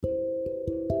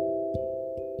Good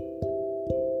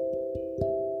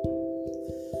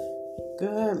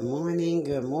morning,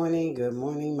 good morning, good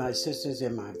morning, my sisters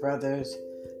and my brothers.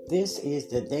 This is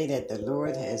the day that the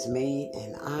Lord has made,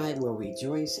 and I will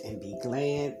rejoice and be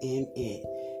glad in it.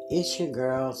 It's your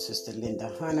girl, Sister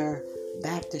Linda Hunter,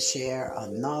 back to share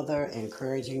another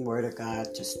encouraging word of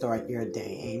God to start your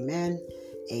day. Amen.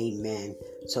 Amen.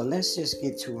 So let's just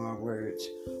get to our words.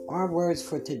 Our words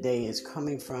for today is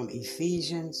coming from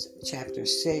Ephesians chapter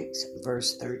 6,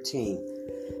 verse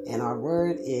 13. And our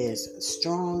word is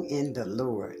strong in the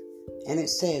Lord. And it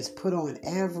says, put on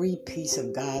every piece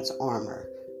of God's armor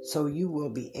so you will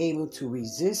be able to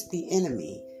resist the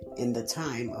enemy in the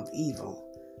time of evil.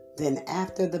 Then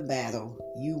after the battle,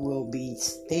 you will be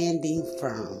standing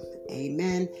firm.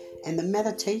 Amen. And the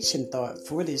meditation thought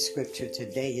for this scripture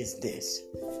today is this.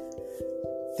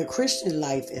 The Christian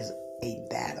life is a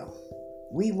battle.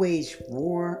 We wage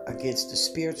war against the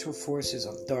spiritual forces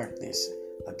of darkness,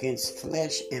 against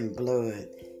flesh and blood,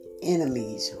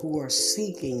 enemies who are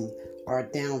seeking our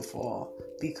downfall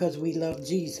because we love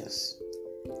Jesus,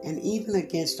 and even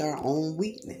against our own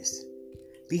weakness.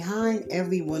 Behind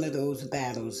every one of those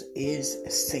battles is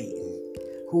Satan,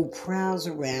 who prowls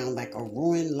around like a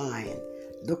roaring lion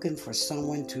looking for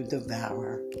someone to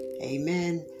devour.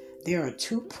 Amen. There are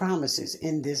two promises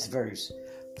in this verse.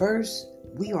 First,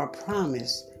 we are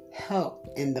promised help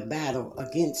in the battle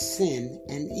against sin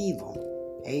and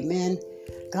evil. Amen.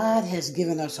 God has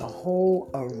given us a whole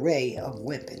array of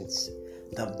weapons.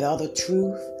 The belt of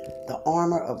truth, the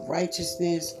armor of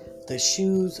righteousness, the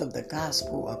shoes of the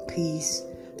gospel of peace,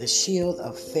 the shield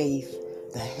of faith,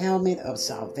 the helmet of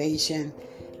salvation,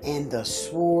 and the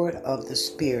sword of the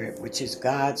Spirit, which is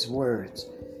God's words.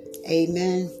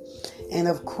 Amen. And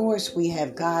of course, we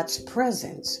have God's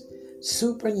presence,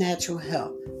 supernatural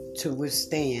help to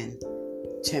withstand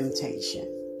temptation.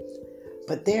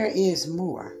 But there is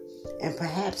more, and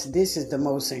perhaps this is the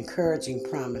most encouraging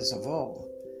promise of all.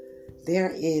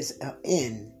 There is an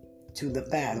end to the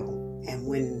battle, and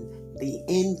when the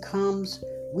end comes,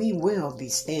 we will be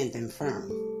standing firm.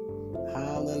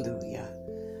 Hallelujah.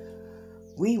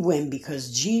 We win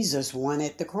because Jesus won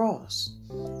at the cross.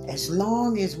 As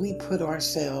long as we put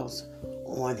ourselves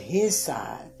on His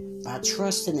side by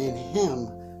trusting in Him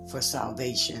for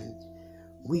salvation,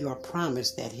 we are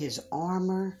promised that His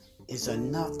armor is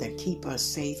enough to keep us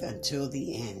safe until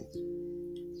the end.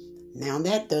 Now,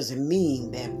 that doesn't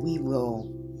mean that we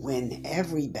will win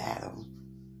every battle.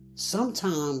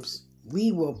 Sometimes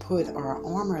we will put our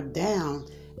armor down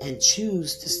and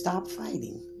choose to stop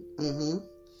fighting.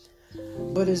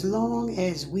 But as long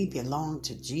as we belong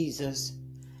to Jesus,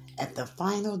 at the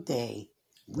final day,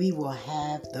 we will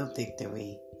have the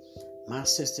victory. My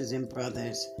sisters and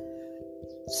brothers,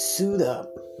 suit up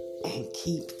and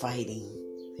keep fighting.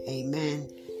 Amen.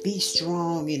 Be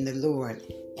strong in the Lord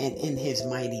and in His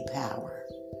mighty power.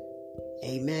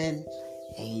 Amen.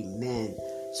 Amen.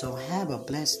 So have a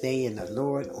blessed day in the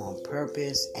Lord on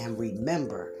purpose. And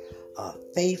remember, a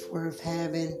faith worth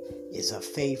having is a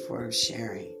faith worth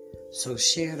sharing. So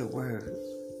share the word.